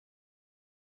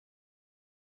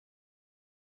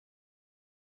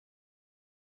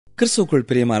கிறிஸ்துவுக்குள்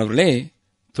பிரியமானவர்களே,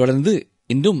 தொடர்ந்து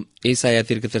இன்றும் ஏசாயா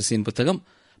தீர்க்கதரிசியின் புத்தகம்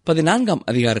 14ஆம்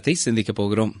அதிகாரத்தை சிந்திக்கப்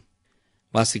போகிறோம்.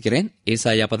 வாசிக்கிறேன்.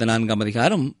 ஏசாயா 14ஆம்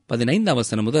அதிகாரம் 15ஆம்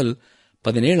வசனம் முதல்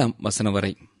 17ஆம் வசனம்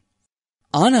வரை.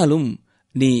 ஆனாலும்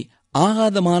நீ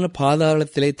ஆகாதமான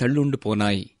பாதாளத்திலே தள்ளுண்டு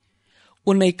போனாய்.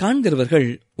 உன்னை காண்கிறவர்கள்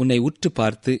உன்னை உற்று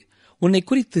பார்த்து உன்னை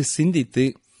குறித்து சிந்தித்து,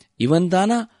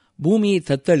 இவன்தானா பூமியை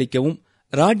தத்தளிக்கவும்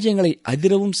ராஜ்யங்களை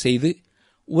அதிரவும் செய்து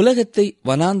உலகத்தை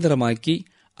வனாந்தரமாக்கி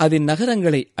அதன்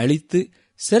நகரங்களை அழித்து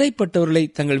சிறைப்பட்டவர்களை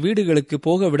தங்கள் வீடுகளுக்கு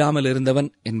போக விடாமல் இருந்தவன்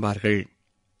என்பார்கள்.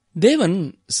 தேவன்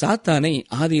சாத்தானை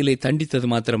ஆதியிலே தண்டித்தது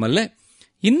மாத்திரமல்ல,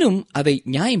 இன்னும் அதை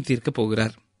நியாயம் தீர்க்கப்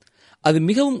போகிறார். அது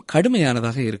மிகவும்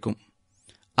கடுமையானதாக இருக்கும்.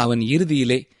 அவன்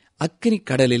இறுதியிலே அக்கினி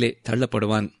கடலிலே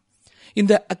தள்ளப்படுவான்.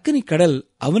 இந்த அக்கினி கடல்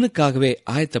அவனுக்காகவே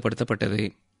ஆயத்தப்படுத்தப்பட்டது.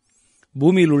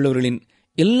 பூமியில் உள்ளவர்களின்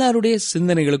எல்லாருடைய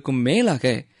சிந்தனைகளுக்கும் மேலாக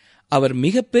அவர்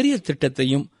மிகப்பெரிய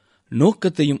திட்டத்தையும்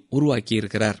நோக்கத்தையும்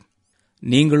உருவாக்கியிருக்கிறார்.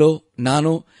 நீங்களோ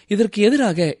நானோ இதற்கு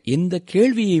எதிராக எந்த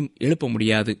கேள்வியையும் எழுப்ப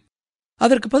முடியாது.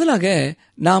 அதற்கு பதிலாக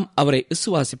நாம் அவரை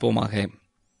விசுவாசிப்போமாக.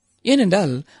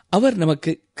 ஏனென்றால் அவர்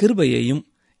நமக்கு கிருபையையும்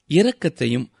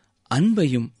இரக்கத்தையும்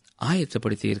அன்பையும்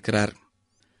ஆயத்தப்படுத்தியிருக்கிறார்.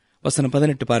 வசனம்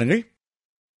 18 பாருங்கள்.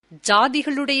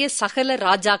 ஜாதிகளுடைய சகல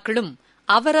ராஜாக்களும்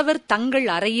அவரவர் தங்கள்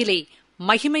அறையிலே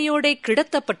மகிமையோடே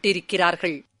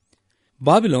கிடத்தப்பட்டிருக்கிறார்கள்.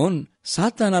 பாபிலோன்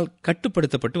சாத்தானால்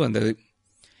கட்டுப்படுத்தப்பட்டு வந்தது.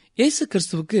 இயேசு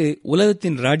கிறிஸ்துவுக்கு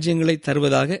உலகத்தின் ராஜ்யங்களை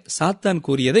தருவதாக சாத்தான்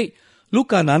கூறியதை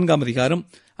லூக்கா 4ஆம் அதிகாரம்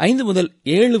 5 முதல்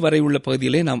 7 வரை உள்ள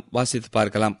பகுதியிலே நாம் வாசித்து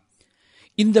பார்க்கலாம்.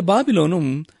 இந்த பாபிலோனும்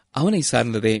அவனை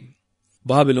சார்ந்ததே.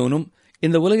 பாபிலோனும்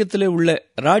இந்த உலகத்திலே உள்ள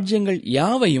ராஜ்யங்கள்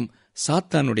யாவையும்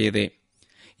சாத்தானுடையதே.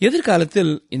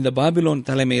 எதிர்காலத்தில் இந்த பாபிலோன்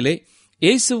தலைமையிலே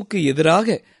இயேசுவுக்கு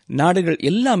எதிராக நாடுகள்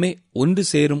எல்லாமே ஒன்று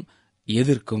சேரும்,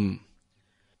 எதிர்க்கும்.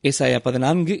 ஏசாயா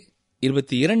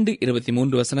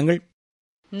 14:22-23 வசனங்கள்.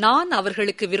 நான்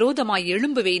அவர்களுக்கு விரோதமாய்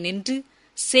எழும்புவேன் என்று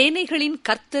சேனைகளின்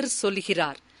கர்த்தர்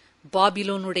சொல்லுகிறார்.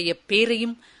 பாபிலோனுடைய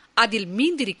பேரையும் அதில்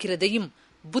மீந்திருக்கிறதையும்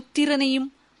புத்திரனையும்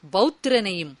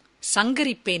பௌத்திரனையும்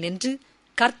சங்கரிப்பேன் என்று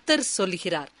கர்த்தர்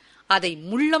சொல்லுகிறார். அதை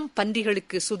முள்ளம்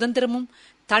பன்றிகளுக்கு சுதந்திரமும்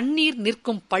தண்ணீர்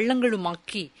நிற்கும்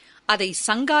பள்ளங்களுமாக்கி அதை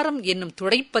சங்காரம் என்னும்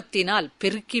துடைப்பத்தினால்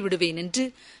பெருக்கி விடுவேன் என்று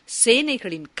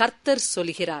சேனைகளின் கர்த்தர்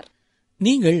சொல்லுகிறார்.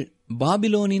 நீங்கள்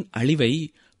பாபிலோனின் அழிவை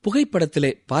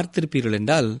புகைப்படத்திலே பார்த்திருப்பீர்கள்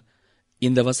என்றால்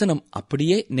இந்த வசனம்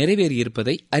அப்படியே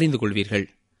நிறைவேறியிருப்பதை அறிந்து கொள்வீர்கள்.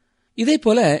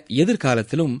 இதேபோல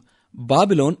எதிர்காலத்திலும்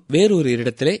பாபிலோன் வேறொரு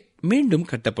இடத்திலே மீண்டும்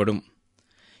கட்டப்படும்.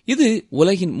 இது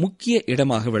உலகின் முக்கிய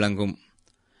இடமாக விளங்கும்.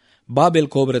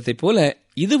 பாபேல் கோபுரத்தைப் போல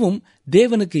இதுவும்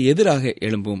தேவனுக்கு எதிராக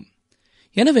எழும்பும்.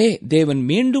 எனவே தேவன்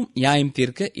மீண்டும் நியாயம்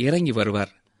தீர்க்க இறங்கி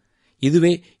வருவார்.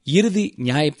 இதுவே இறுதி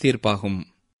நியாய தீர்ப்பாகும்.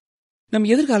 நம்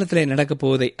எதிர்காலத்திலே நடக்கப்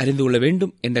போவதை அறிந்து கொள்ள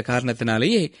வேண்டும் என்ற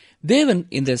காரணத்தினாலேயே தேவன்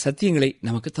இந்த சத்தியங்களை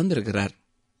நமக்கு தந்திருக்கிறார்.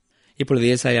 இப்பொழுது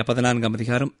ஏசாயா 14ஆம்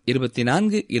அதிகாரம்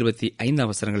 24-25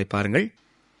 வசனங்களை பாருங்கள்.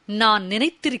 நான்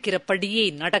நினைத்திருக்கிறபடியே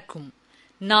நடக்கும்,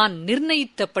 நான்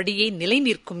நிர்ணயித்தபடியே நிலை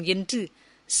நிற்கும் என்று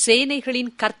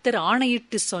சேனைகளின் கர்த்தர்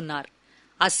ஆணையிட்டு சொன்னார்.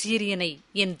 அசீரியனை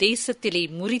என் தேசத்திலே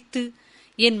முறித்து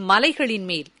என் மலைகளின்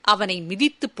மேல் அவனை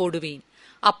மிதித்து போடுவேன்.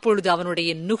 அப்பொழுது அவனுடைய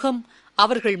நுகம்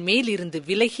அவர்கள் மேலிருந்து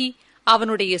விலகி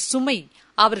அவனுடைய சுமை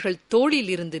அவர்கள்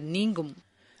தோளிலிருந்து நீங்கும்.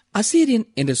 அசீரியன்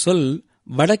என்ற சொல்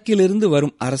வடக்கிலிருந்து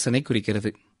வரும் அரசனை குறிக்கிறது.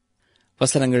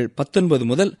 வசனங்கள் 19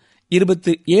 முதல்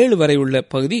 27 வரை உள்ள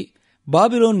பகுதி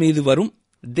பாபிலோன் மீது வரும்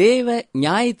தேவ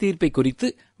நியாய தீர்ப்பை குறித்து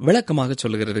விளக்கமாக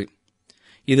சொல்லுகிறது.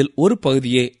 இதில் ஒரு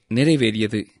பகுதியே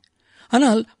நிறைவேறியது.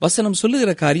 ஆனால் வசனம்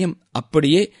சொல்லுகிற காரியம்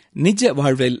அப்படியே நிஜ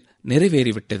வாழ்வில்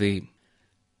நிறைவேறிவிட்டது.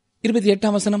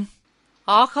 28ஆம் வசனம்.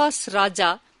 ஆகாஸ் ராஜா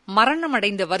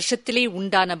மரணமடைந்த வருஷத்திலே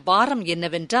உண்டான பாரம்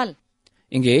என்னவென்றால்,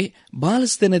 இங்கே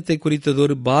பாலஸ்தீனத்தை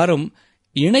குறித்ததொரு பாரம்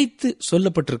இணைத்து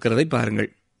சொல்லப்பட்டிருக்கிறதை பாருங்கள்.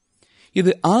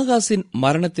 இது ஆகாஸின்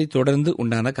மரணத்தை தொடர்ந்து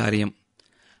உண்டான காரியம்.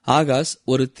 ஆகாஸ்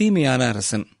ஒரு தீமையான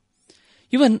அரசன்.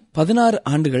 இவன் 16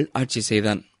 ஆண்டுகள் ஆட்சி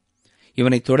செய்தான்.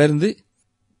 இவனைத் தொடர்ந்து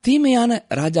தீமையான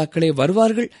ராஜாக்களே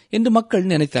வருவார்கள் என்று மக்கள்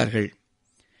நினைத்தார்கள்.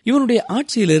 இவனுடைய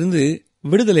ஆட்சியிலிருந்து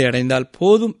விடுதலை அடைந்தால்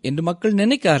போதும் என்று மக்கள்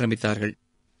நினைக்க ஆரம்பித்தார்கள்.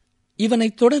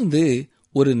 இவனைத் தொடர்ந்து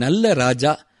ஒரு நல்ல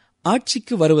ராஜா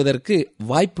ஆட்சிக்கு வருவதற்கு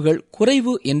வாய்ப்புகள்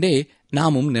குறைவு என்றே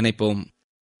நாமும் நினைப்போம்.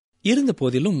 இருந்த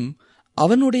போதிலும்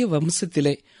அவனுடைய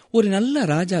வம்சத்திலே ஒரு நல்ல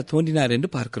ராஜா தோன்றினார் என்று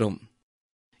பார்க்கிறோம்.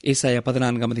 ஏசாயா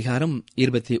 14ஆம் அதிகாரம்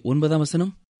 29ஆம்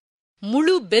வசனம்.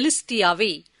 முழு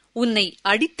பெலிஸ்தியாவே, உன்னை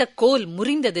அடித்த கோல்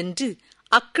முறிந்ததென்று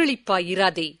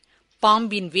அக்களிப்பாயிராதே.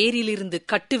 பாம்பின் வேரிலிருந்து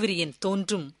கட்டுவிரியன்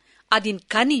தோன்றும், அதன்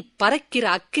கனி பறக்கிற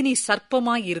அக்கினி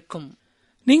சர்ப்பமாயிருக்கும்.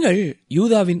 நீங்கள்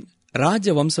யூதாவின் ராஜ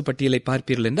வம்ச பட்டியலை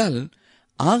பார்ப்பீர்கள் என்றால்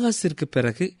ஆகாசிற்கு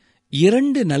பிறகு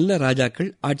 2 நல்ல ராஜாக்கள்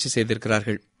ஆட்சி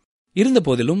செய்திருக்கிறார்கள். இருந்த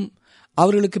போதிலும்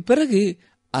அவர்களுக்கு பிறகு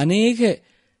அநேக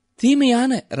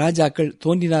தீமையான ராஜாக்கள்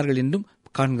தோன்றினார்கள் என்றும்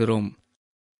காண்கிறோம்.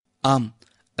 ஆம்,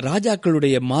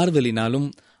 ராஜாக்களுடைய மாறுதலினாலும்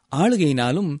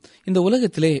ஆளுகையினாலும் இந்த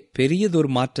உலகத்திலே பெரியதொரு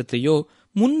மாற்றத்தையோ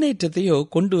முன்னேற்றத்தையோ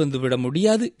கொண்டு வந்துவிட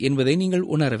முடியாது என்பதை நீங்கள்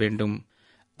உணர வேண்டும்.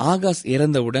 ஆகாஸ்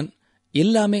இறந்தவுடன்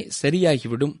எல்லாமே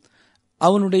சரியாகிவிடும்,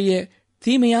 அவனுடைய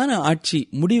தீமையான ஆட்சி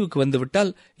முடிவுக்கு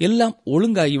வந்துவிட்டால் எல்லாம்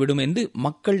ஒழுங்காகிவிடும் என்று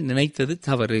மக்கள் நினைத்தது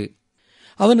தவறு.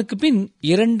 அவனுக்கு பின்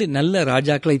 2 நல்ல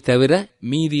ராஜாக்களை தவிர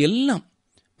மீதி எல்லாம்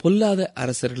பொல்லாத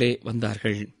அரசர்களே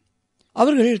வந்தார்கள்.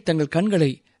 அவர்கள் தங்கள்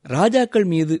கண்களை ராஜாக்கள்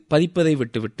மீது பதிப்பதை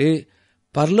விட்டுவிட்டு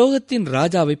பரலோகத்தின்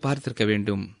ராஜாவை பார்த்திருக்க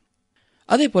வேண்டும்.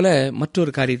 அதேபோல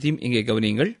மற்றொரு காரியத்தையும் இங்கே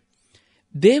கவனியுங்கள்.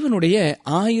 தேவனுடைய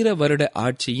 1000 வருட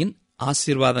ஆட்சியின்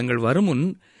ஆசீர்வாதங்கள் வரும் முன்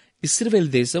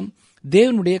இஸ்ரவேல் தேசம்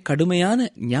தேவனுடைய கடுமையான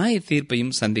நியாய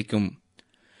தீர்ப்பையும் சந்திக்கும்.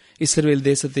 இஸ்ரவேல்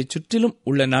தேசத்தை சுற்றிலும்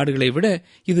உள்ள நாடுகளை விட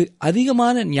இது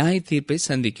அதிகமான நியாய தீர்ப்பை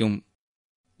சந்திக்கும்.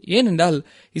 ஏனென்றால்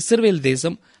இஸ்ரவேல்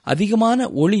தேசம் அதிகமான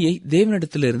ஒளியை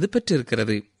தேவனிடத்திலிருந்து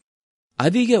பெற்றிருக்கிறது.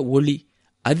 அதிக ஒளி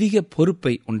அதிக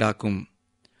பொறுப்பை உண்டாக்கும்.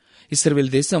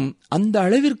 இஸ்ரவேல் தேசம் அந்த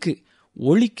அளவிற்கு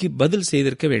ஒளிக்கு பதில்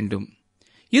செய்திருக்க வேண்டும்.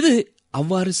 இது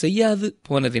அவ்வாறு செய்யாது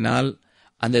போனதினால்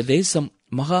அந்த தேசம்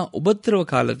மகா உபத்திரவ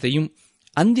காலத்தையும்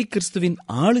அந்தி கிறிஸ்துவின்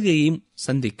ஆளுகையையும்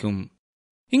சந்திக்கும்.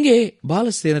 இங்கே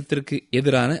பாலஸ்தீனத்திற்கு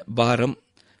எதிரான பாரம்,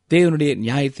 தேவனுடைய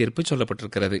நியாய தீர்ப்பு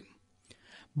சொல்லப்பட்டிருக்கிறது.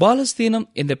 பாலஸ்தீனம்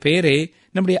என்ற பெயரே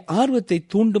நம்முடைய ஆர்வத்தை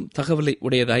தூண்டும் தகவலை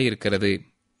உடையதாயிருக்கிறது.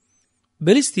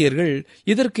 பெலிஸ்தியர்கள்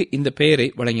இதற்கு இந்த பெயரை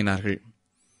வழங்கினார்கள்.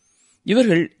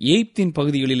 இவர்கள் எகிப்தின்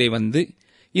பகுதிகளிலே வந்து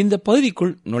இந்த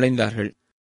பகுதிக்குள் நுழைந்தார்கள்.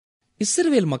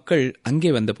 இஸ்ரவேல் மக்கள்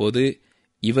அங்கே வந்தபோது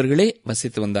இவர்களே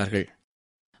வசித்து வந்தார்கள்.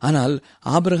 ஆனால்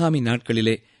ஆபிரகாமின்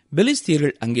நாட்களிலே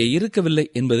பெலிஸ்தியர்கள் அங்கே இருக்கவில்லை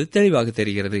என்பது தெளிவாக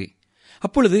தெரிகிறது.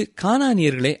 அப்பொழுது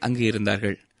கானானியர்களே அங்கே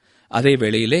இருந்தார்கள். அதே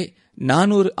வேளையிலே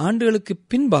 400 ஆண்டுகளுக்கு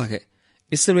பின்பாக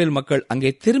இஸ்ரவேல் மக்கள்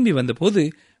அங்கே திரும்பி வந்தபோது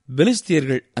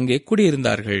பெலிஸ்தியர்கள் அங்கே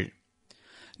குடியிருந்தார்கள்.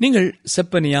 நீங்கள்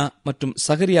செப்பனியா மற்றும்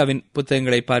சகரியாவின்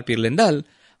புத்தகங்களை பார்ப்பீர்கள் என்றால்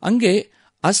அங்கே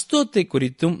அஸ்தோத்தை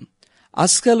குறித்தும்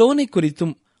அஸ்கலோனை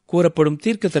குறித்தும் கூறப்படும்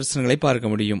தீர்க்க தரிசனங்களை பார்க்க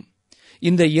முடியும்.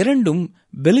 இந்த 2ம்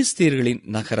பெலிஸ்தியர்களின்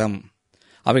நகரம்.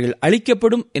 அவைகள்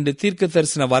அழிக்கப்படும் என்று தீர்க்க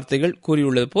தரிசன வார்த்தைகள்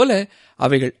கூறியுள்ளது போல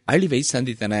அவைகள் அழிவை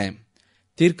சந்தித்தன.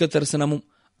 தீர்க்க தரிசனமும்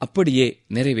அப்படியே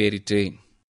நிறைவேறிற்று.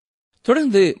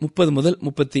 தொடர்ந்து 30 முதல்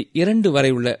 32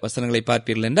 வரை உள்ள வசனங்களை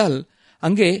பார்ப்பீர்கள் என்றால்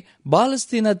அங்கே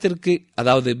பாலஸ்தீனத்திற்கு,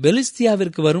 அதாவது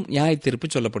பெலிஸ்தியாவிற்கு வரும் நியாய தீர்ப்பு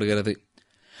சொல்லப்படுகிறது.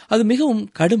 அது மிகவும்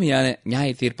கடுமையான நியாய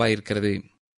தீர்ப்பாயிருக்கிறது.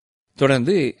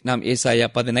 தொடர்ந்து நாம் ஏசாயா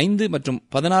 15 மற்றும்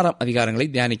 16 அதிகாரங்களை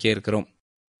தியானிக்க இருக்கிறோம்.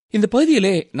 இந்த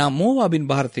பகுதியிலே நாம் மோவாபின்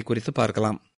பாரத்தை குறித்து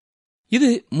பார்க்கலாம். இது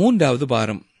 3வது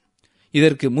பாரம்.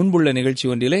 இதற்கு முன்புள்ள நிகழ்ச்சி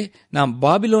ஒன்றிலே நாம்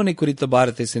பாபிலோனை குறித்த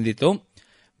பாரத்தை சிந்தித்தோம்.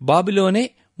 பாபிலோனே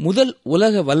முதல்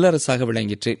உலக வல்லரசாக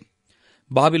விளங்கிற்று.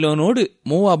 பாபிலோனோடு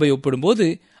மோவாபை ஒப்பிடும்போது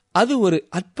அது ஒரு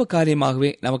அற்ப காரியமாகவே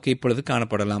நமக்கு இப்பொழுது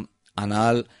காணப்படலாம்.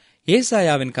 ஆனால்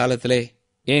ஏசாயாவின் காலத்திலே,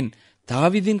 ஏன்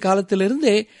தாவீதின்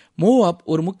காலத்திலிருந்தே மோவாப்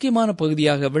ஒரு முக்கியமான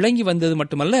பகுதியாக விளங்கி வந்தது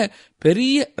மட்டுமல்ல,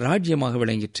 பெரிய ராஜ்யமாக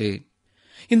விளங்கிற்று.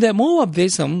 இந்த மோவாப்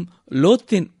தேசம்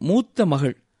லோத்தின் மூத்த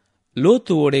மகள்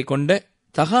லோத்துவோடே கொண்ட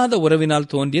தகாத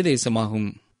உறவினால் தோன்றிய தேசமாகும்.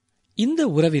 இந்த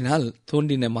உறவினால்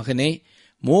தோன்றின மகனே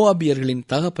மோவாபியர்களின்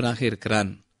தகப்பனாக இருக்கிறான்.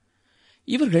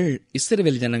 இவர்கள்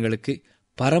இஸ்ரவேல் ஜனங்களுக்கு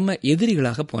பரம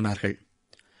எதிரிகளாக போனார்கள்.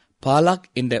 பாலாக்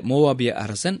என்ற மோவாபிய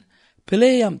அரசன்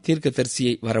பிலேயாம்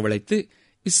தீர்க்கதரிசியை வரவழைத்து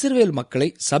இஸ்ரவேல் மக்களை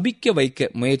சபிக்க வைக்க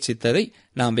முயற்சித்ததை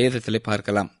நாம் வேதத்திலே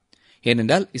பார்க்கலாம்.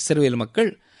 ஏனென்றால் இஸ்ரவேல்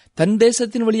மக்கள் தன்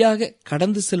தேசத்தின் வழியாக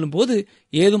கடந்து செல்லும் போது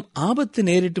ஏதும் ஆபத்து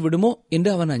நேரிட்டு விடுமோ என்று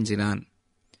அவன் அஞ்சினான்.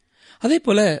 அதே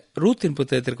போல ரூத்தின்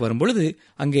புத்தகத்திற்கு வரும்பொழுது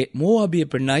அங்கே மோவாபிய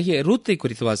பெண்ணாகிய ரூத்தை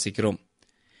குறித்து வாசிக்கிறோம்.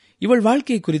 இவள்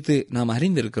வாழ்க்கையை குறித்து நாம்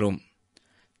அறிந்திருக்கிறோம்.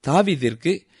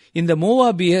 தாவீதிற்கு இந்த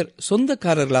மோவாபியர்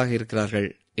சொந்தக்காரர்களாக இருக்கிறார்கள்.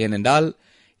 ஏனென்றால்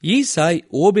ஈசாய்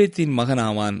ஓபேத்தின்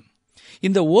மகனாவான்.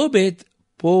 இந்த ஓபேத்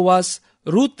போவாஸ்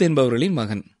ரூத் என்பவர்களின்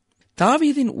மகன்.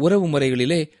 தாவீதின் உறவு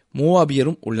முறைகளிலே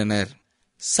மோவாபியரும் உள்ளனர்.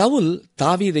 சவுல்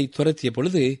தாவீதை துரத்திய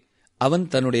பொழுது அவன்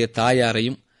தன்னுடைய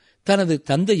தாயாரையும் தனது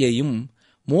தந்தையையும்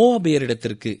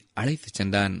மோவாபியரிடத்திற்கு அழைத்துச்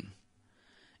சென்றான்.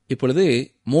 இப்பொழுது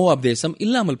மோவாப் தேசம்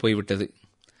இல்லாமல் போய்விட்டது.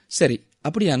 சரி,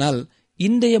 அப்படியானால்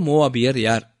இன்றைய மோவாபியர்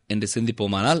யார் என்று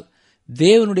சிந்திப்போமானால்,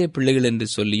 தேவனுடைய பிள்ளைகள் என்று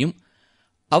சொல்லியும்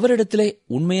அவரிடத்திலே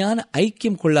உண்மையான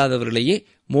ஐக்கியம் கொள்ளாதவர்களையே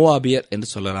மோவாபியர் என்று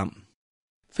சொல்லலாம்.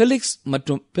 ஃபெலிக்ஸ்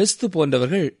மற்றும் பெஸ்து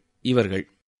போன்றவர்கள் இவர்கள்.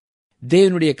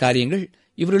 தேவனுடைய காரியங்கள்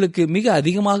இவர்களுக்கு மிக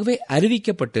அதிகமாகவே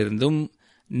அறிவிக்கப்பட்டிருந்தும்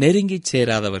நெருங்கி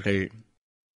சேராதவர்கள்.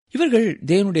 இவர்கள்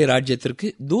தேவனுடைய ராஜ்யத்திற்கு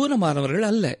தூரமானவர்கள்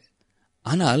அல்ல,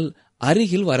 ஆனால்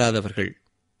அருகில் வராதவர்கள்.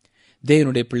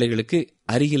 தேவனுடைய பிள்ளைகளுக்கு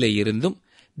அருகிலே இருந்தும்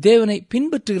தேவனை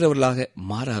பின்பற்றுகிறவர்களாக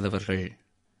மாறாதவர்கள்.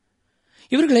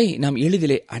 இவர்களை நாம்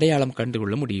எளிதிலே அடையாளம்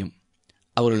கண்டுகொள்ள முடியும்.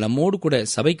 அவர்கள் நம்மோடு கூட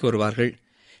சபைக்கு வருவார்கள்,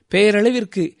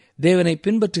 பெயரளவிற்கு தேவனை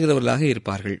பின்பற்றுகிறவர்களாக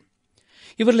இருப்பார்கள்.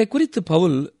 இவர்களை குறித்து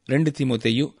பவுல் 2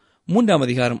 தீமோத்தேயு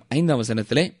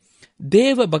 3:5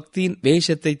 தேவ பக்தியின்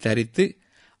வேஷத்தை தரித்து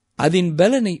அதன்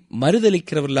பலனை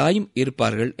மறுதலிக்கிறவர்களாயும்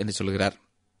இருப்பார்கள் என்று சொல்கிறார்.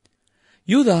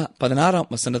 யூதா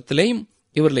 16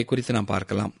 இவர்களை குறித்து நாம்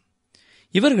பார்க்கலாம்.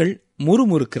 இவர்கள்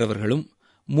முறுமுறுக்கிறவர்களும்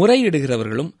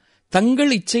முறையிடுகிறவர்களும்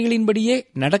தங்கள் இச்சைகளின்படியே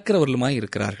நடக்கிறவர்களுமாய்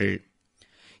இருக்கிறார்கள்.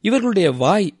 இவர்களுடைய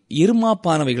வாய்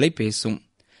இருமாப்பானவைகளை பேசும்,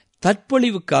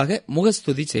 தற்பொழிவுக்காக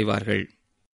முகஸ்துதி செய்வார்கள்.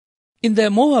 இந்த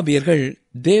மோவாபியர்கள்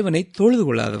தேவனை தொழுது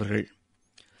கொள்ளாதவர்கள்.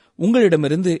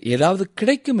 உங்களிடமிருந்து ஏதாவது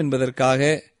கிடைக்கும் என்பதற்காக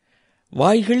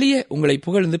வாய்களிய உங்களை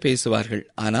புகழ்ந்து பேசுவார்கள்.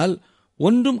 ஆனால்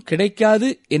ஒன்றும் கிடைக்காது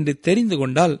என்று தெரிந்து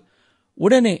கொண்டால்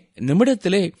உடனே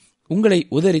நிமிடத்திலே உங்களை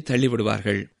உதறி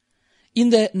தள்ளிவிடுவார்கள்.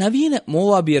 இந்த நவீன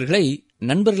மோவாபியர்களை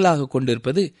நண்பர்களாக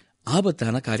கொண்டிருப்பது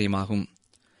ஆபத்தான காரியமாகும்.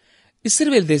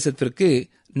 இஸ்ரவேல் தேசத்திற்கு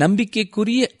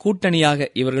நம்பிக்கைக்குரிய கூட்டணியாக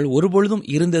இவர்கள் ஒருபொழுதும்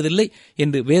இருந்ததில்லை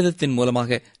என்று வேதத்தின்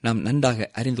மூலமாக நாம் நன்றாக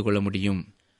அறிந்து கொள்ள முடியும்.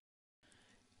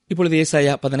 இப்பொழுது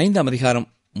ஏசாயா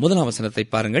 15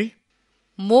 பாருங்கள்.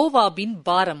 மோவாபின்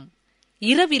பாரம்.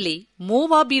 இரவிலே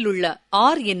மோவாபிலுள்ள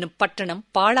ஆர் என்னும் பட்டணம்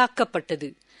பாழாக்கப்பட்டது,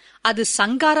 அது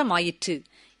சங்காரமாயிற்று.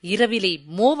 இரவிலே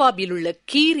மோவாபிலுள்ள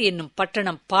கீர் என்னும்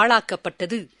பட்டணம்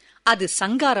பாழாக்கப்பட்டது, அது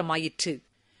சங்காரமாயிற்று.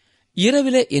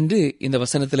 இரவிலே என்று இந்த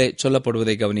வசனத்திலே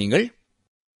சொல்லப்படுவதை கவனியுங்கள்.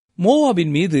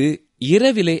 மோவாபின் மீது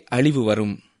இரவிலே அழிவு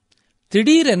வரும்,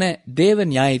 திடீரென தேவ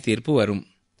நியாய தீர்ப்பு வரும்.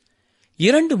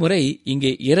 2 முறை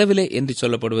இங்கே இரவிலே என்று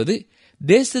சொல்லப்படுவது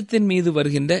தேசத்தின் மீது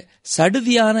வருகின்ற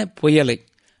சடுதியான புயலை,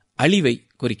 அழிவை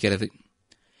குறிக்கிறது.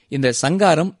 இந்த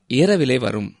சங்காரம் இரவிலே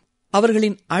வரும்.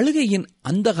 அவர்களின் அழுகையின்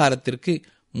அந்தகாரத்திற்கு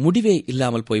முடிவே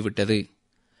இல்லாமல் போய்விட்டது.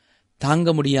 தாங்க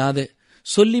முடியாத,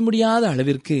 சொல்லி முடியாத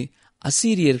அளவிற்கு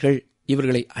அசீரியர்கள்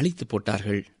இவர்களை அழித்து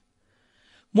போட்டார்கள்.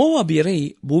 மோவாபியரை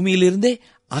பூமியிலிருந்தே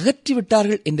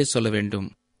அகற்றிவிட்டார்கள் என்று சொல்ல வேண்டும்.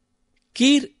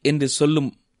 கீர் என்று சொல்லும்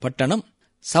பட்டணம்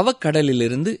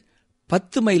சவக்கடலிலிருந்து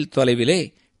 10 மைல் தொலைவிலே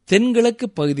தென்கிழக்கு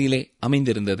பகுதியிலே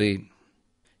அமைந்திருந்தது.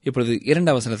 இப்பொழுது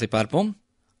 2 பார்ப்போம்.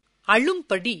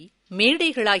 அழும்படி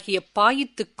மேடைகளாகிய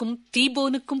பாயித்துக்கும்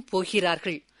தீபோனுக்கும்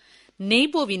போகிறார்கள்.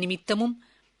 நேபோவி நிமித்தமும்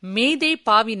மேதே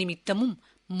பாவி நிமித்தமும்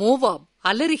மோவாப்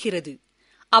அலறுகிறது.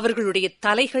 அவர்களுடைய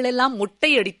தலைகளெல்லாம்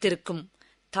முட்டையடித்திருக்கும்,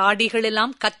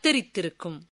 தாடிகளெல்லாம்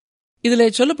கத்தரித்திருக்கும். இதிலே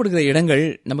சொல்லப்படுகிற இடங்கள்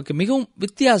நமக்கு மிகவும்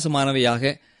வித்தியாசமானவையாக,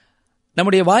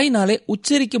 நம்முடைய வாயினாலே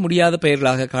உச்சரிக்க முடியாத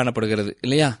பெயர்களாக காணப்படுகிறது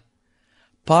இல்லையா?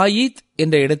 பாயித்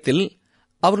என்ற இடத்தில்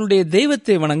அவர்களுடைய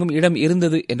தெய்வத்தை வணங்கும் இடம்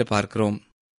இருந்தது என்று பார்க்கிறோம்.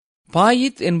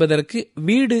 பாயித் என்பதற்கு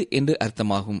வீடு என்று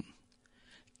அர்த்தமாகும்.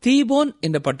 தீபோன்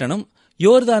என்ற பட்டணம்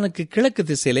யோர்தானுக்கு கிழக்கு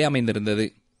திசையிலே அமைந்திருந்தது.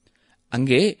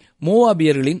 அங்கே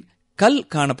மோவாபியர்களின் கல்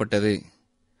காணப்பட்டது.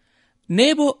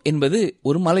 நேபோ என்பது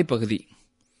ஒரு மலைப்பகுதி.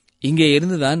 இங்கே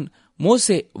இருந்துதான்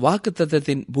மோசே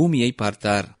வாக்குத்தத்தத்தின் பூமியை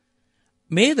பார்த்தார்.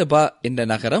 மேதபா என்ற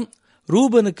நகரம்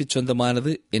ரூபனுக்கு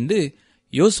சொந்தமானது என்று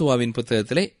யோசுவாவின்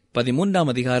புத்தகத்திலே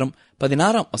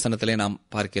 13:16 நாம்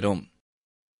பார்க்கிறோம்.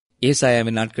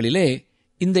 ஏசாயாவின் நாட்களிலே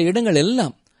இந்த இடங்கள்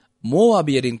எல்லாம்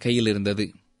மோவாபியரின் கையில் இருந்தது.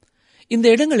 இந்த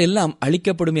இடங்கள் எல்லாம்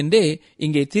அழிக்கப்படும் என்றே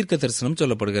இங்கே தீர்க்க தரிசனம்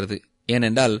சொல்லப்படுகிறது.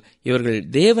 ஏனென்றால் இவர்கள்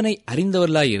தேவனை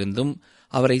அறிந்தவர்களாயிருந்தும்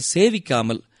அவரை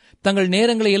சேவிக்காமல் தங்கள்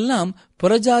நேரங்களை எல்லாம்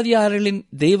புறஜாதியார்களின்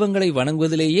தெய்வங்களை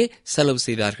வணங்குவதிலேயே செலவு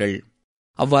செய்தார்கள்.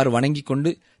 அவ்வாறு வணங்கிக்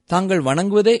கொண்டு தாங்கள்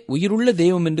வணங்குவதே உயிருள்ள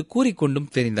தெய்வம் என்று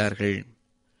கூறிக்கொண்டும் தெரிந்தார்கள்.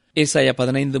 ஏசாயா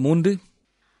 15:3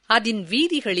 அதன்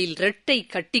வீதிகளில் ரெட்டை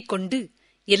கட்டிக்கொண்டு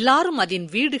எல்லாரும் அதன்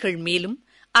வீடுகள் மேலும்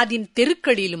அதன்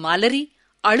தெருக்களிலும் அலறி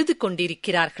அழுது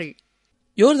கொண்டிருக்கிறார்கள்.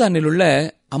 யோர்தானில் உள்ள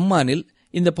அம்மானில்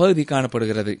இந்த பகுதி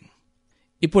காணப்படுகிறது.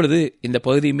 இப்பொழுது இந்த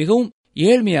பகுதி மிகவும்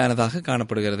ஏழ்மையானதாக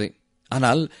காணப்படுகிறது.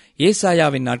 ஆனால்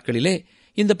ஏசாயாவின் நாட்களிலே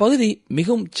இந்த பகுதி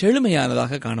மிகவும்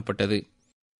செழுமையானதாக காணப்பட்டது.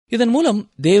 இதன் மூலம்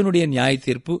தேவனுடைய நியாய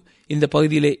தீர்ப்பு இந்த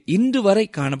பகுதியிலே இன்று வரை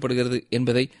காணப்படுகிறது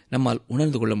என்பதை நம்மால்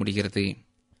உணர்ந்து கொள்ள முடிகிறது.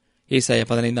 ஏசாயா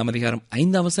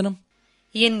 15:5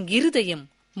 என் இருதயம்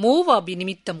மோவாபி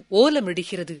நிமித்தம்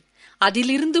ஓலமிடுகிறது.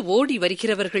 அதிலிருந்து ஓடி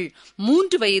வருகிறவர்கள்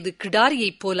 3 வயது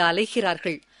கிடாரியைப் போல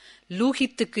அலைகிறார்கள்.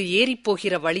 லூகித்துக்கு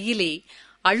ஏறிப்போகிற வழியிலே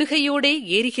அழுகையோடே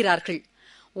ஏறுகிறார்கள்.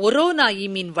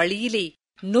 ஒரோனாயிமின் வழியிலே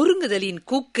நொறுங்குதலின்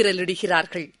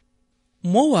கூக்குரலிடுகிறார்கள்.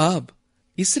 மோவாப்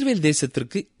இஸ்ரவேல்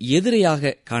தேசத்திற்கு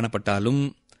எதிரையாக காணப்பட்டாலும்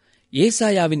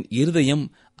ஏசாயாவின் இருதயம்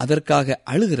அதற்காக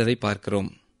அழுகிறதை பார்க்கிறோம்.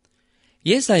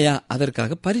 ஏசாயா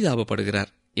அதற்காக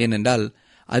பரிதாபப்படுகிறார். ஏனென்றால்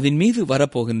அதன் மீது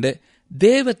வரப்போகின்ற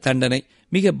தேவ தண்டனை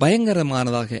மிக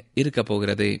பயங்கரமானதாக இருக்கப்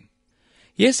போகிறது.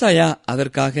 ஏசாயா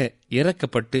அதற்காக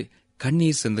இறக்கப்பட்டு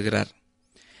கண்ணீர் சிந்துகிறார்.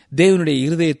 தேவனுடைய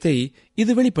இருதயத்தை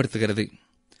இது வெளிப்படுத்துகிறது.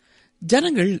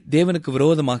 ஜனங்கள் தேவனுக்கு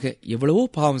விரோதமாக எவ்வளவோ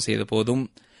பாவம் செய்த போதும்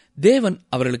தேவன்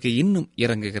அவர்களுக்கு இன்னும்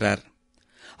இறங்குகிறார்.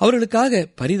 அவர்களுக்காக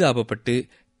பரிதாபப்பட்டு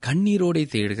கண்ணீரோடே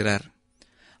தேடுகிறார்.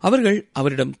 அவர்கள்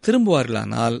அவரிடம்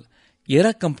திரும்புவார்களானால்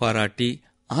இரக்கம் பாராட்டி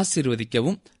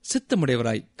ஆசீர்வதிக்கவும்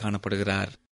சித்தமுடையவராய்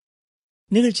காணப்படுகிறார்.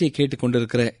 நிகழ்ச்சியை கேட்டுக்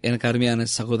கொண்டிருக்கிற எனக்கு அருமையான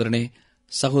சகோதரனே,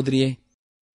 சகோதரியே,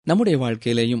 நம்முடைய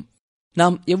வாழ்க்கையிலேயும்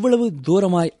நாம் எவ்வளவு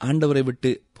தூரமாய் ஆண்டவரை விட்டு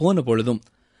போன பொழுதும்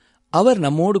அவர்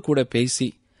நம்மோடு கூட பேசி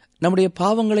நம்முடைய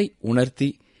பாவங்களை உணர்த்தி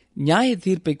நியாய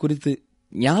தீர்ப்பை குறித்து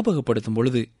ஞாபகப்படுத்தும்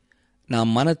பொழுது நாம்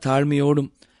மனத்தாழ்மையோடும்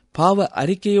பாவ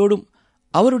அறிக்கையோடும்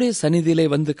அவருடைய சந்நிதியிலே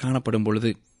வந்து காணப்படும்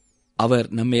பொழுது அவர்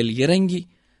நம்மேல் இறங்கி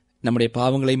நம்முடைய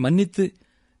பாவங்களை மன்னித்து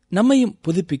நம்மையும்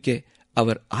புதுப்பிக்க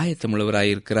அவர்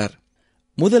ஆயத்தமுள்ளவராயிருக்கிறார்.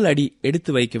 முதல் அடி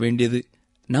எடுத்து வைக்க வேண்டியது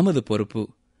நமது பொறுப்பு.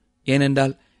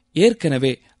 ஏனென்றால்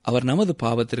ஏற்கனவே அவர் நமது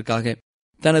பாவத்திற்காக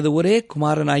தனது ஒரே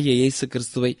குமாரனாகிய இயேசு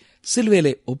கிறிஸ்துவை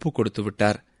சிலுவையிலே ஒப்புக் கொடுத்து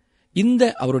விட்டார். இந்த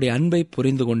அவருடைய அன்பை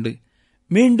புரிந்து கொண்டு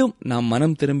மீண்டும் நாம்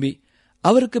மனம் திரும்பி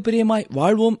அவருக்கு பிரியமாய்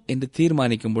வாழ்வோம் என்று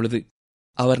தீர்மானிக்கும் பொழுது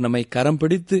அவர் நம்மை கரம்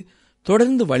பிடித்து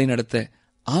தொடர்ந்து வழிநடத்த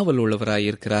ஆவல்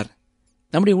உள்ளவராயிருக்கிறார்.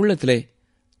 நம்முடைய உள்ளத்திலே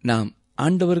நாம்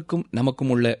ஆண்டவருக்கும்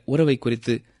நமக்கும் உள்ள உறவை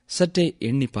குறித்து சற்றே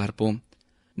எண்ணி பார்ப்போம்.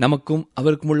 நமக்கும்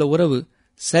அவருக்கும் உள்ள உறவு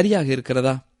சரியாக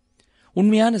இருக்கிறதா?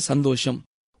 உண்மையான சந்தோஷம்,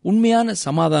 உண்மையான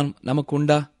சமாதானம் நமக்கு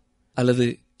உண்டா? அல்லது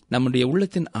நம்முடைய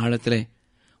உள்ளத்தின் ஆழத்திலே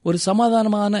ஒரு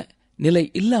சமாதானமான நிலை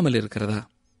இல்லாமல் இருக்கிறதா?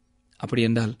 அப்படி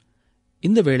என்றால்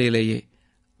இந்த வேளையிலேயே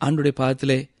ஆண்டுடைய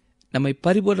பாதத்திலே நம்மை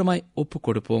பரிபூர்ணமாய் ஒப்புக்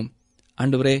கொடுப்போம்.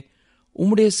 ஆண்டவரே,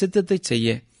 உம்முடைய சித்தத்தை செய்ய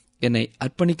என்னை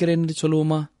அர்ப்பணிக்கிறேன் என்று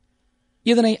சொல்லுவோமா?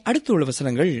 இதனை அடுத்துள்ள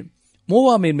வசனங்கள்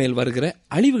மோவாபின் மேல் வருகிற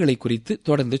அழிவுகளை குறித்து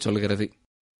தொடர்ந்து சொல்கிறது.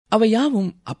 அவை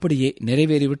யாவும் அப்படியே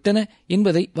நிறைவேறிவிட்டன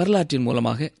என்பதை வரலாற்றின்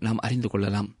மூலமாக நாம் அறிந்து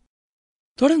கொள்ளலாம்.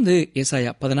 தொடர்ந்து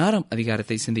ஏசாயா 16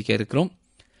 அதிகாரத்தை சிந்திக்க இருக்கிறோம்.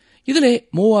 இதிலே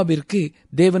மோவாபிற்கு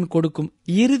தேவன் கொடுக்கும்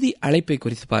இறுதி அழைப்பை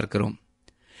குறித்து பார்க்கிறோம்.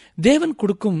 தேவன்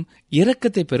கொடுக்கும்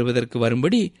இரக்கத்தை பெறுவதற்கு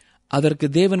வரும்படி அதற்கு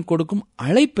தேவன் கொடுக்கும்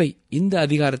அழைப்பை இந்த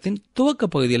அதிகாரத்தின் துவக்க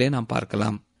பகுதியிலே நாம்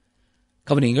பார்க்கலாம்.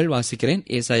 கவனிங்கள், வாசிக்கிறேன்.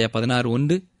 ஏசாயா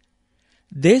 16:1.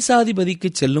 தேசாதிபதிக்கு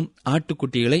செல்லும்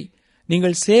ஆட்டுக்குட்டிகளை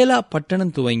நீங்கள் சேலா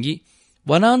பட்டணம் துவங்கி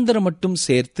வனாந்தரம் மட்டும்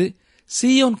சேர்த்து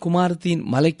சீயோன் குமாரத்தின்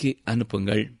மலைக்கு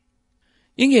அனுப்புங்கள்.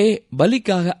 இங்கே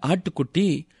பலிக்காக ஆட்டுக்குட்டி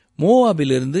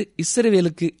மோவாபிலிருந்து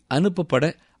இஸ்ரவேலுக்கு அனுப்பப்பட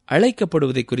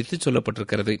அழைக்கப்படுவதை குறித்து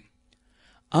சொல்லப்பட்டிருக்கிறது.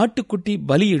 ஆட்டுக்குட்டி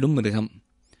பலியிடும் மிருகம்.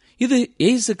 இது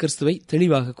இயேசு கிறிஸ்துவை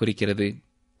தெளிவாக குறிக்கிறது.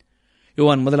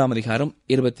 யோவான் 1 அதிகாரம்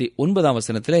 29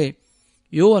 வசனத்திலே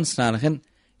யோவான் ஸ்நானகன்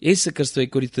இயேசு கிறிஸ்துவை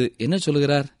குறித்து என்ன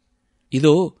சொல்கிறார்?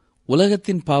 இதோ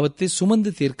உலகத்தின் பாவத்தை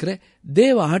சுமந்து தீர்க்கிற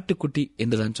தேவ ஆட்டுக்குட்டி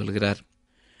என்றுதான் சொல்கிறார்.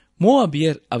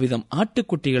 மோவாபியர் அவ்விதம்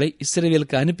ஆட்டுக்குட்டிகளை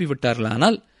இஸ்ரவேலுக்கு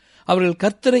அனுப்பிவிட்டார்களானால் அவர்கள்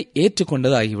கர்த்தரை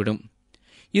ஏற்றுக்கொண்டது ஆகிவிடும்.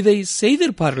 இதை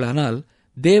செய்திருப்பார்களானால்,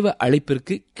 தேவ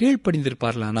அழைப்பிற்கு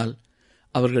கீழ்ப்படிந்திருப்பார்களானால்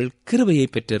அவர்கள் கிருபையை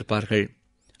பெற்றிருப்பார்கள்.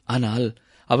 ஆனால்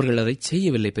அவர்கள் அதை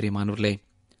செய்யவில்லை. பிரியமானவர்களே,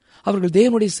 அவர்கள்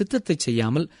தேவனுடைய சித்தத்தை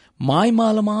செய்யாமல்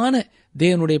மாய்மாலமான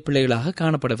தேவனுடைய பிள்ளைகளாக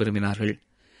காணப்பட விரும்பினார்கள்.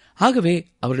 ஆகவே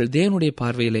அவர்கள் தேவனுடைய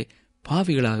பார்வையிலே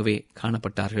பாவிகளாகவே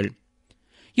காணப்பட்டார்கள்.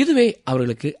 இதுவே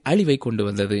அவர்களுக்கு அழிவை கொண்டு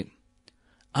வந்தது.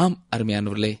 ஆம்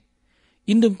அருமையானவர்களே,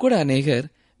 இன்றும் கூட அநேகர்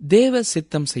தேவ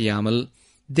சித்தம் செய்யாமல்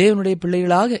தேவனுடைய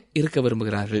பிள்ளைகளாக இருக்க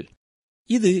விரும்புகிறார்கள்.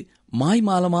 இது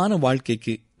மாய்மாலமான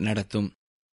வாழ்க்கைக்கு நடத்தும்.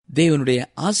 தேவனுடைய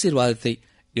ஆசீர்வாதத்தை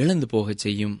இழந்து போகச்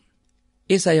செய்யும்.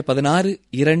 ஏசாயா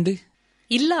 16:2.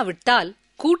 இல்லாவிட்டால்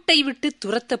கூட்டை விட்டு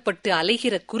துரத்தப்பட்டு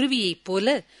அலைகிற குருவியைப் போல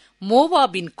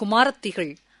மோவாபின்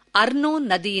குமாரத்திகள் அர்னோன்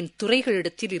நதியின்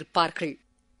துறைகளிடத்தில் இருப்பார்கள்.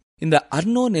 இந்த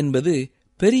அர்னோன் என்பது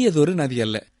பெரியதொரு நதி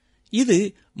அல்ல. இது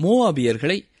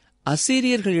மோவாபியர்களை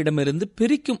அசீரியர்களிடமிருந்து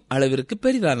பிரிக்கும் அளவிற்கு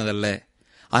பெரிதானதல்ல.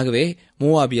 ஆகவே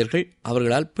மோவாபியர்கள்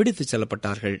அவர்களால் பிடித்துச்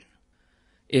செல்லப்பட்டார்கள்.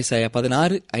 ஏசாயா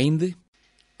 16:5.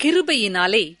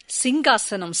 கிருபையினாலே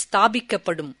சிங்காசனம்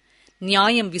ஸ்தாபிக்கப்படும்.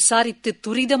 நியாயம் விசாரித்து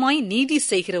துரிதமாய் நீதி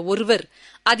செய்கிற ஒருவர்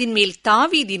அதன் மேல்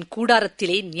தாவீதின்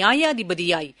கூடாரத்திலே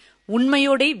நியாயாதிபதியாய்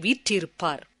உண்மையோடே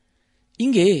வீற்றிருப்பார்.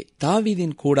 இங்கே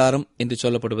தாவீதின் கூடாரம் என்று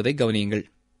சொல்லப்படுவதை கவனியுங்கள்.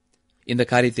 இந்த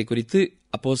காரியத்தை குறித்து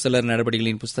அப்போஸ்தலர்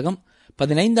நடபடிகளின் புஸ்தகம்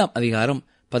 15 அதிகாரம்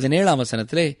 17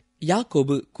 வசனத்திலே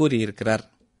யாக்கோபு கூறியிருக்கிறார்.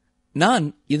 நான்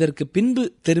இதற்கு பின்பு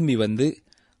திரும்பி வந்து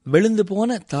விழுந்து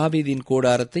போன தாவீதின்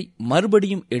கூடாரத்தை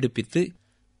மறுபடியும் எடுப்பித்து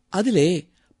அதிலே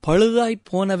பழுதாய்ப்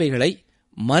போனவைகளை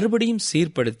மறுபடியும்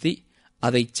சீர்படுத்தி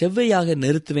அதை செவ்வையாக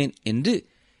நிறுத்துவேன் என்று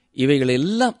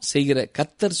இவைகளெல்லாம் செய்கிற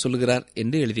கர்த்தர் சொல்கிறார்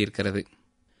என்று எழுதியிருக்கிறது.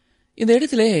 இந்த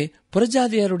இடத்திலே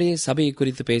புறஜாதியாருடைய சபையை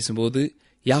குறித்து பேசும்போது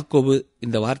யாக்கோபு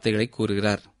இந்த வார்த்தைகளை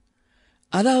கூறுகிறார்.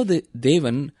 அதாவது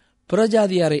தேவன்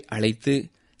புறஜாதியாரை அழைத்து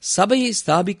சபையை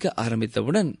ஸ்தாபிக்க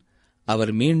ஆரம்பித்தவுடன்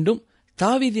அவர் மீண்டும்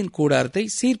தாவீதின் கூடாரத்தை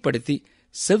சீர்படுத்தி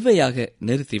செவ்வையாக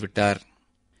நிறுத்திவிட்டார்.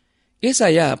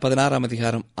 ஏசாயா 16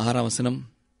 அதிகாரம் 6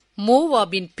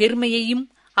 மோவாபின் பெருமையையும்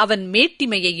அவன்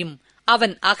மேட்டிமையையும்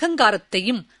அவன்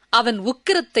அகங்காரத்தையும் அவன்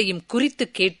உக்கிரத்தையும் குறித்து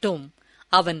கேட்டோம்.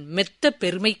 அவன் மெத்த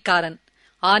பெருமைக்காரன்,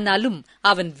 ஆனாலும்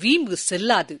அவன் வீம்பு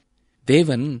செல்லாது.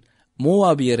 தேவன்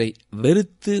மோவாபியரை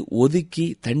வெறுத்து ஒதுக்கி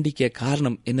தண்டிக்க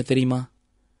காரணம் என்ன தெரியுமா?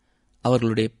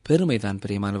 அவர்களுடைய பெருமைதான்.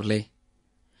 பிரியமானவர்களே,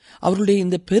 அவர்களுடைய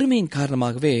இந்த பெருமையின்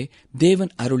காரணமாகவே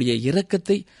தேவன் அருளிய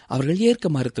இரக்கத்தை அவர்கள் ஏற்க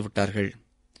மறுத்துவிட்டார்கள்.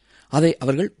 அதை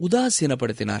அவர்கள்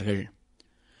உதாசீனப்படுத்தினார்கள்.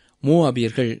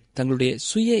 மோவாபியர்கள் தங்களுடைய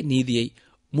சுய நீதியை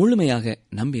முழுமையாக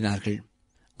நம்பினார்கள்.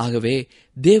 ஆகவே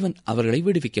தேவன் அவர்களை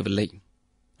விடுவிக்கவில்லை.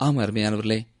 ஆம்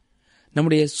அருமையானவர்களே,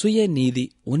 நம்முடைய சுய நீதி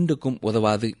ஒன்றுக்கும்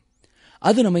உதவாது.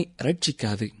 அது நம்மை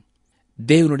ரட்சிக்காது.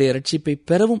 தேவனுடைய ரட்சிப்பை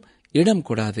பெறவும் இடம்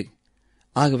கொடாது.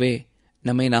 ஆகவே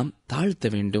நம்மை நாம் தாழ்த்த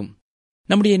வேண்டும்.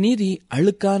 நம்முடைய நீதி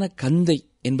அழுக்கான கந்தை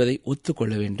என்பதை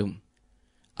ஒத்துக்கொள்ள வேண்டும்.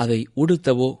 அதை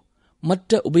உடுத்தவோ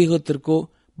மற்ற உபயோகத்திற்கோ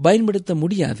பயன்படுத்த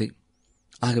முடியாது.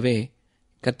 ஆகவே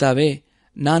கர்த்தாவே,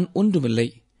 நான் ஒன்றுமில்லை,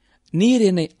 நீர்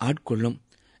என்னை ஆட்கொள்ளும்,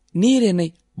 நீர் என்னை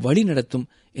வழிநடத்தும்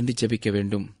என்று ஜெபிக்க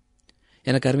வேண்டும்.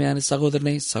 எனக்கு அருமையான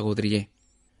சகோதரனே, சகோதரியே,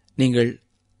 நீங்கள்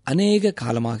அநேக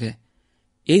காலமாக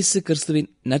இயேசு கிறிஸ்துவின்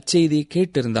நற்செய்தியை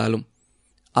கேட்டிருந்தாலும்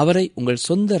அவரை உங்கள்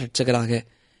சொந்த இரட்சகராக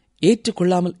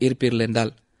ஏற்றுக்கொள்ளாமல் இருப்பீர்கள்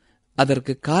என்றால்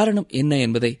அதற்கு காரணம் என்ன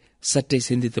என்பதை சற்றே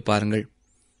சிந்தித்து பாருங்கள்.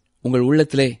 உங்கள்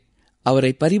உள்ளத்திலே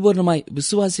அவரை பரிபூர்ணமாய்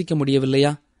விசுவாசிக்க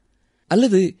முடியவில்லையா?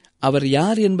 அல்லது அவர்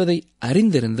யார் என்பதை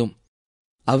அறிந்திருந்தும்,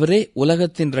 அவரே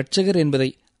உலகத்தின் இரட்சகர் என்பதை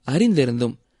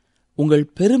அறிந்திருந்தும்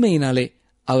உங்கள் பெருமையினாலே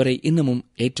அவரை இன்னமும்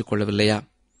ஏற்றுக்கொள்ளவில்லையா?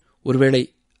 ஒருவேளை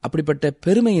அப்படிப்பட்ட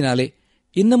பெருமையினாலே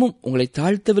இன்னமும் உங்களை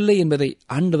தாழ்த்தவில்லை என்பதை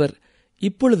ஆண்டவர்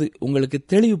இப்பொழுது உங்களுக்கு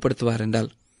தெளிவுபடுத்துவார் என்றால்,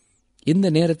 இந்த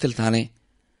நேரத்தில் தானே,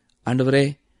 ஆண்டவரே,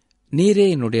 நீரே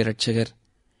என்னுடைய இரட்சகர்,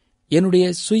 என்னுடைய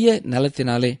சுய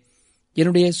நலத்தினாலே,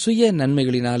 என்னுடைய சுய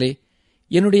நன்மைகளினாலே,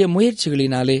 என்னுடைய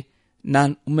முயற்சிகளினாலே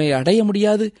நான் உம்மை அடைய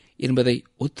முடியாது என்பதை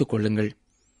ஒத்துக்கொள்ளுங்கள்.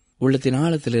 உள்ளத்தின்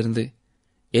ஆழத்திலிருந்து,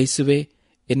 இயேசுவே,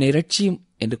 என்னை இரட்சியும்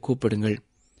என்று கூப்பிடுங்கள்.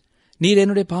 நீர்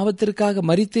என்னுடைய பாவத்திற்காக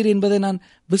மரித்தீர் என்பதை நான்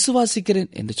விசுவாசிக்கிறேன்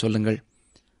என்று சொல்லுங்கள்.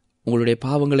 உங்களுடைய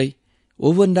பாவங்களை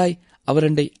ஒவ்வொன்றாய்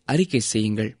அவரண்டை அறிக்கை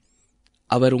செய்யுங்கள்.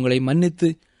 அவர் உங்களை மன்னித்து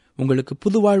உங்களுக்கு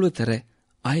புதுவாழ்வு தர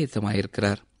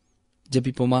ஆயத்தமாயிருக்கிறார்.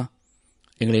 ஜெபிப்போமா?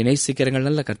 எங்களை நேசிக்கிறங்கள்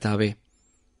நல்ல கர்த்தாவே,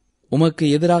 உமக்கு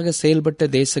எதிராக செயல்பட்ட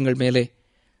தேசங்கள் மேலே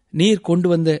நீர் கொண்டு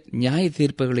வந்த நியாய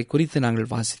தீர்ப்புகளை குறித்து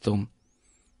நாங்கள் வாசித்தோம்.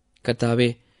 கர்த்தாவே,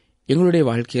 எங்களுடைய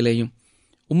வாழ்க்கையிலேயும்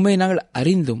உம்மை நாங்கள்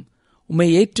அறிந்தும் உம்மை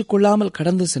ஏற்றுக்கொள்ளாமல்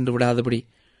கடந்து சென்று விடாதபடி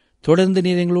தொடர்ந்து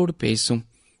நீர் எங்களோடு பேசும்.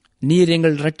 நீர்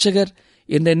எங்கள் இரட்சகர்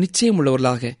என்ற நிச்சயம்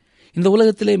உள்ளவர்களாக இந்த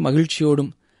உலகத்திலே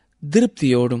மகிழ்ச்சியோடும்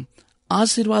திருப்தியோடும்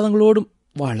ஆசீர்வாதங்களோடும்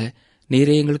வாழ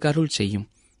நீரே எங்களுக்கு அருள் செய்யும்.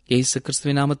 இயேசு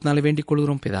கிறிஸ்துவின் நாமத்தினாலே வேண்டிக்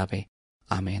கொள்கிறோம் பிதாவே,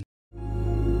 ஆமென்.